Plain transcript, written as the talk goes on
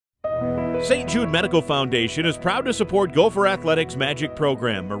St. Jude Medical Foundation is proud to support Gopher Athletics' Magic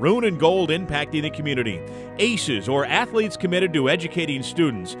program, Maroon and Gold Impacting the Community. ACES, or Athletes Committed to Educating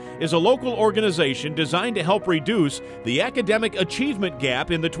Students, is a local organization designed to help reduce the academic achievement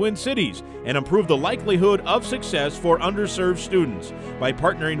gap in the Twin Cities and improve the likelihood of success for underserved students. By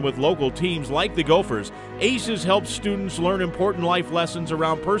partnering with local teams like the Gophers, ACES helps students learn important life lessons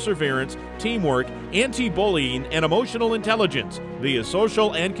around perseverance, teamwork, anti-bullying, and emotional intelligence via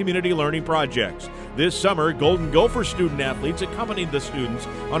social and community learning projects. This summer, Golden Gopher Student-Athletes accompanied the students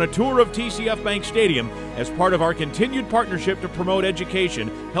on a tour of TCF Bank Stadium as part of our continued partnership to promote education,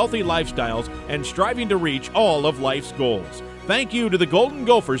 healthy lifestyles, and striving to reach all of life's goals. Thank you to the Golden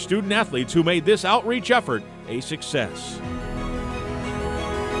Gopher Student-Athletes who made this outreach effort a success.